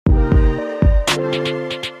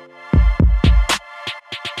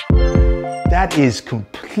That is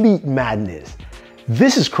complete madness.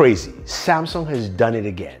 This is crazy. Samsung has done it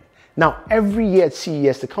again. Now, every year at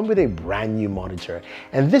CES, they come with a brand new monitor,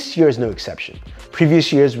 and this year is no exception.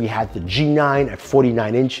 Previous years, we had the G9 at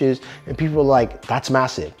 49 inches, and people were like, that's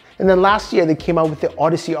massive. And then last year, they came out with the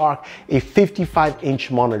Odyssey Arc, a 55-inch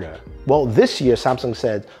monitor. Well, this year, Samsung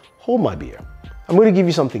said, hold my beer. I'm going to give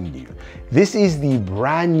you something new. This is the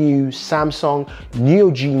brand new Samsung Neo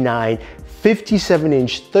G9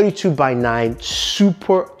 57-inch 32:9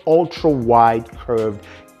 super ultra wide curved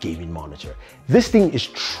gaming monitor. This thing is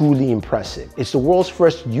truly impressive. It's the world's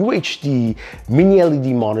first UHD mini LED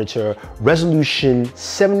monitor, resolution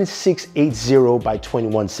 7680 by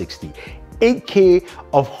 2160, 8K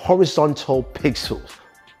of horizontal pixels.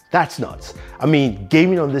 That's nuts. I mean,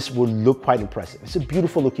 gaming on this will look quite impressive. It's a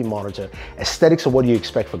beautiful looking monitor. Aesthetics are what you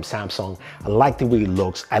expect from Samsung. I like the way it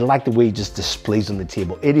looks. I like the way it just displays on the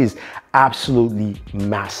table. It is absolutely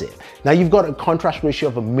massive. Now you've got a contrast ratio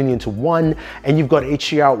of 1,000,000:1, and you've got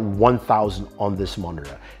HDR 1000 on this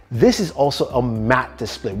monitor. This is also a matte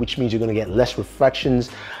display, which means you're gonna get less reflections.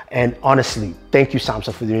 And honestly, thank you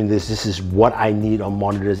Samsung for doing this. This is what I need on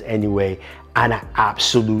monitors anyway, and I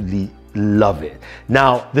absolutely love it.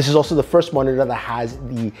 Now, this is also the first monitor that has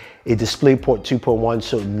a DisplayPort 2.1,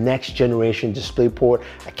 so next generation DisplayPort.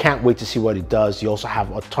 I can't wait to see what it does. You also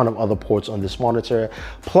have a ton of other ports on this monitor.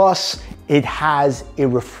 Plus, it has a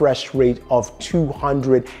refresh rate of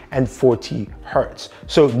 240 Hertz.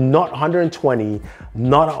 So not 120,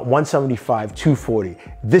 not 175, 240.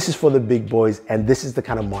 This is for the big boys, and this is the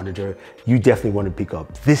kind of monitor you definitely want to pick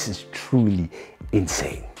up. This is truly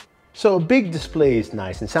insane. So a big display is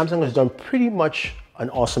nice, and Samsung has done pretty much an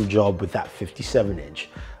awesome job with that 57-inch.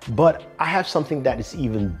 But I have something that is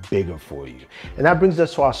even bigger for you. And that brings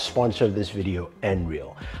us to our sponsor of this video,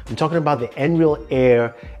 Nreal. I'm talking about the Nreal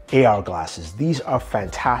Air AR glasses. These are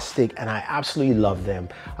fantastic and I absolutely love them.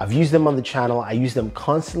 I've used them on the channel. I use them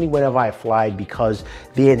constantly whenever I fly because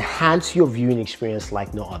they enhance your viewing experience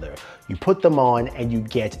like no other. You put them on and you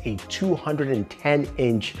get a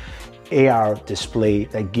 210-inch AR display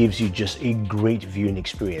that gives you just a great viewing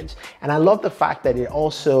experience. And I love the fact that it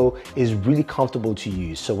also is really comfortable to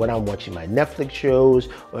use. So when I'm watching my Netflix shows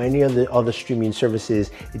or any of the other streaming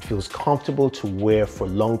services, it feels comfortable to wear for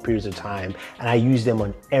long periods of time. And I use them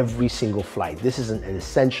on every single flight. This is an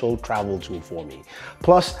essential travel tool for me.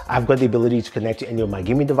 Plus, I've got the ability to connect to any of my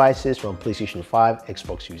gaming devices from PlayStation 5,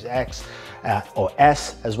 Xbox Series X or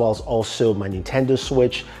S, as well as also my Nintendo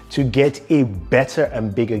Switch to get a better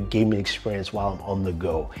and bigger gaming experience while I'm on the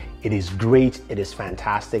go. It is great, it is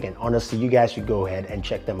fantastic, and honestly, you guys should go ahead and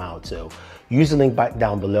check them out. So use the link back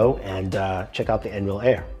down below and check out the Nreal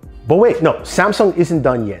Air. But wait, no, Samsung isn't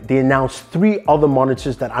done yet. They announced 3 other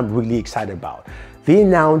monitors that I'm really excited about. They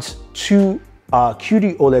announced 2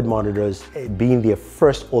 QD-OLED monitors, being their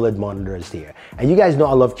first OLED monitors there. And you guys know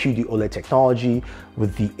I love QD-OLED technology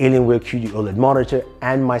with the Alienware QD-OLED monitor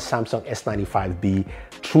and my Samsung S95B.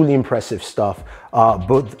 Truly impressive stuff.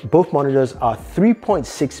 Both monitors are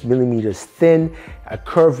 3.6 millimeters thin, a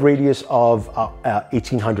curve radius of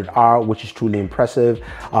 1800R, which is truly impressive.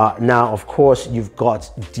 Now, of course, you've got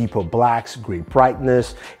deeper blacks, great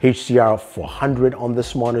brightness, HDR 400 on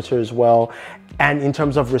this monitor as well. And in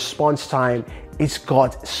terms of response time, it's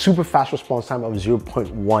got super fast response time of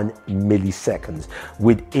 0.1 milliseconds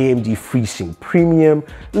with AMD FreeSync Premium,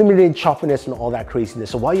 limited choppiness and all that craziness.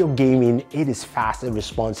 So while you're gaming, it is fast and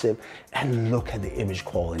responsive, and look at the image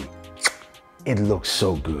quality. It looks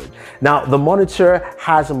so good. Now, the monitor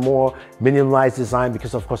has a more minimalized design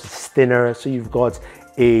because of course it's thinner. So you've got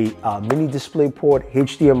a mini display port,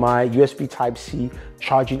 HDMI, USB Type-C,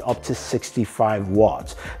 charging up to 65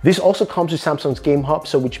 watts. This also comes with Samsung's Game Hub,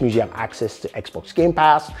 so which means you have access to Xbox Game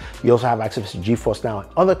Pass. You also have access to GeForce Now and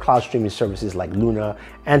other cloud streaming services like Luna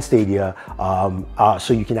and Stadia,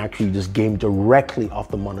 so you can actually just game directly off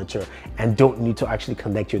the monitor and don't need to actually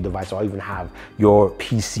connect your device or even have your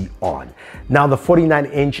PC on. Now, the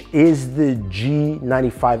 49-inch is the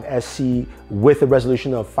G95 SC with a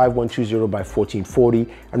resolution of 5120 by 1440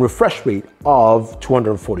 and refresh rate of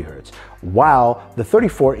 240 Hertz. While the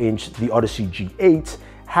 34-inch, the Odyssey G8,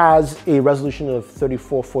 has a resolution of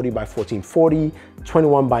 3440 by 1440,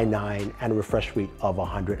 21:9, and a refresh rate of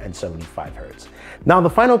 175 Hertz. Now, the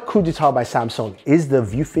final coup d'etat by Samsung is the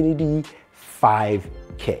Viewfinity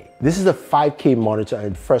 5K. This is a 5K monitor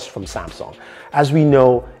and first from Samsung. As we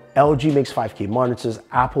know, LG makes 5K monitors,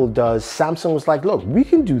 Apple does, Samsung was like, look, we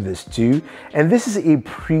can do this too. And this is a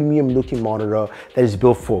premium looking monitor that is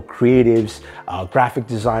built for creatives, graphic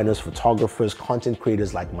designers, photographers, content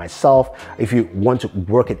creators like myself, if you want to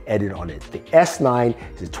work and edit on it. The S9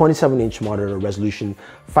 is a 27-inch monitor, resolution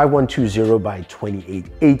 5120 by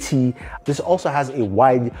 2880. This also has a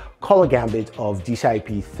wide color gambit of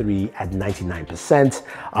DCI-P3 at 99%,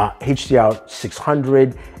 HDR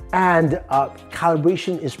 600, and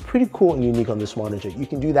calibration is pretty cool and unique on this monitor. You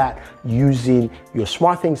can do that using your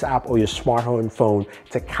SmartThings app or your smart home phone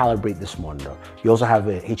to calibrate this monitor. You also have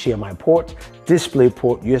a HDMI port, display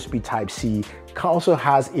port, USB Type-C, also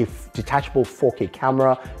has a detachable 4K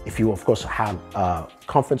camera if you of course have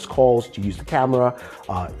conference calls to use the camera.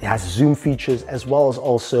 It has zoom features as well as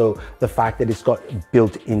also the fact that it's got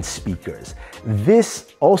built-in speakers.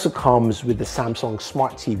 This also comes with the Samsung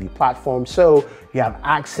Smart TV platform, so you have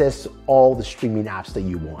access to all the streaming apps that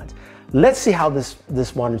you want. Let's see how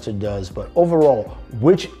this monitor does, but overall,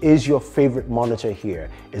 which is your favorite monitor here?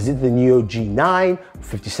 Is it the Neo G9,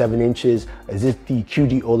 57 inches? Is it the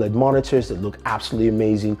QD-OLED monitors that look absolutely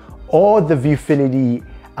amazing? Or the Viewfinity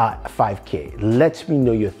 5K? Let me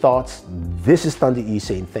know your thoughts. This is Thunder E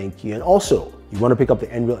saying thank you. And also, you want to pick up the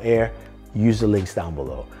Nreal Air? Use the links down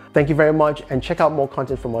below. Thank you very much, and check out more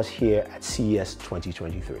content from us here at CES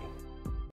 2023.